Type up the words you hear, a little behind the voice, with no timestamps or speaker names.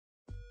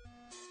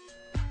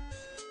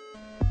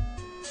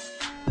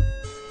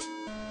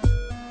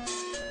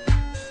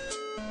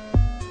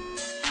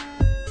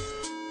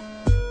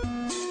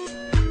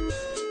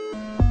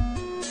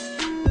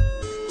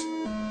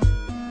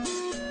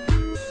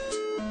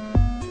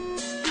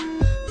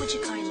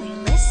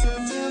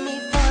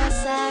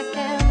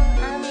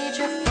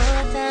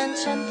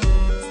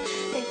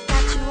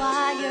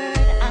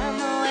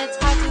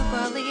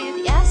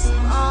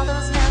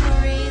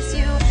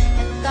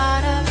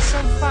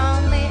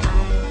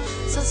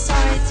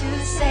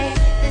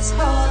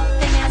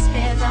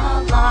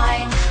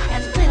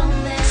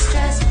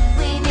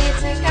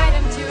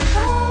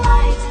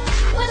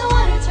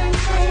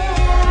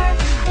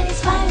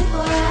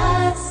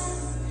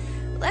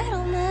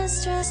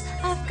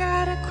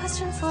got a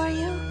question for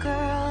you,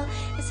 girl.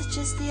 Is it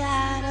just the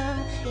atom?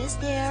 Is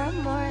there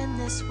more in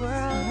this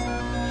world?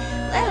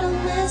 Little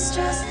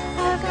mistress,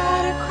 I've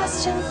got a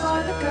question for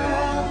the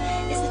girl.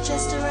 Is it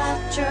just a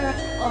rapture,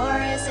 or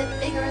is it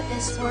bigger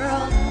this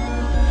world?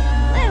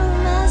 Little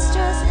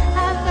mistress,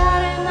 I've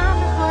got an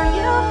offer for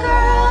you,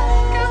 girl.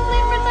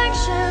 Complete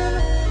protection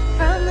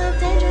from the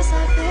dangers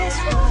of this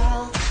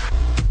world.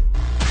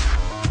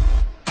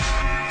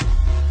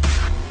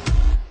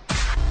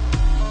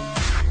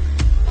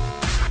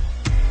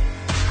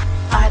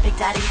 Alright, Big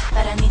Daddy,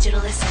 but I need you to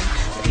listen.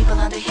 The people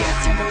under here have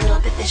turned a little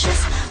bit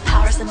vicious.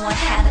 Power's in one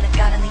hand and a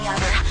gun in the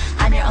other.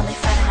 I'm your only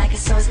friend and I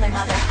guess so is my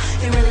mother.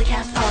 You really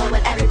can't follow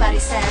what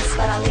everybody says,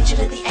 but I'll lead you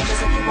to the angels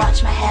if you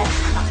watch my head.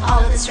 All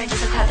of the strangers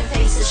have had their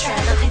faces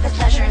shred. They'll take the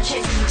pleasure in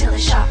chasing me till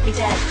they shot me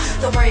dead.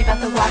 Don't worry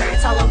about the water,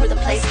 it's all over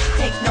the place.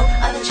 Take note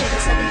of the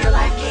chambers of your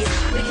life case.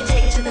 We can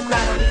take it to the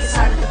ground or we can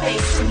start at the base.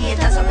 To me it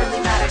doesn't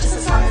really matter, just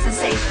as long as I'm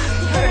safe.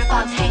 You heard of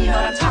Fontaine, you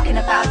know what I'm talking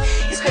about.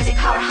 He's crazy,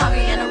 power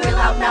hungry, and a real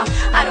loud mouth.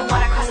 I don't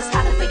wanna cross this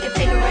path if we can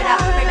figure it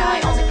out. Right now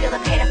I only feel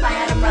the pain if my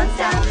atom runs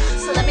down.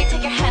 So let me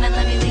take your hand and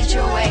let me lead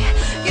you away.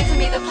 Give to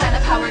me the plan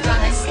of how we're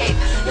gonna escape.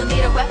 You'll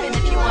need a weapon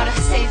if you wanna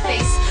save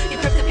face. You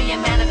prove to be a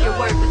man of your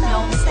word with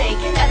no mistake.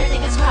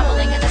 Everything is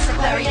crumbling in this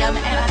aquarium,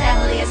 and my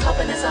family is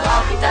hoping this will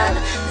all be done.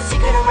 The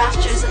secret of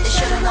Rapture is that they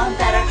should have known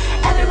better.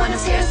 Everyone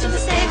who's here is doomed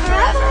to stay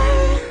forever.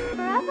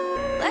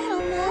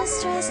 Little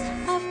mistress,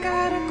 I've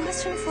got a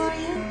question for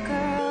you,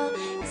 girl.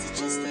 Is it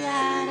just the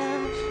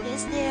atom?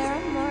 Is there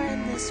more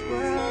in this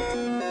world?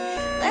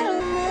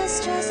 Little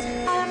mistress,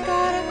 I've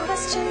got a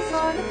question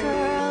for the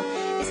girl.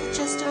 Is it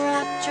just a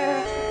rapture,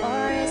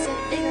 or is it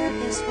bigger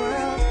this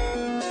world?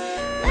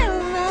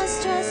 Little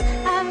mistress,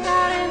 I've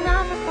got an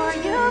offer for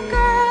you,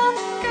 girl.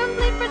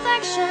 Complete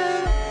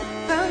protection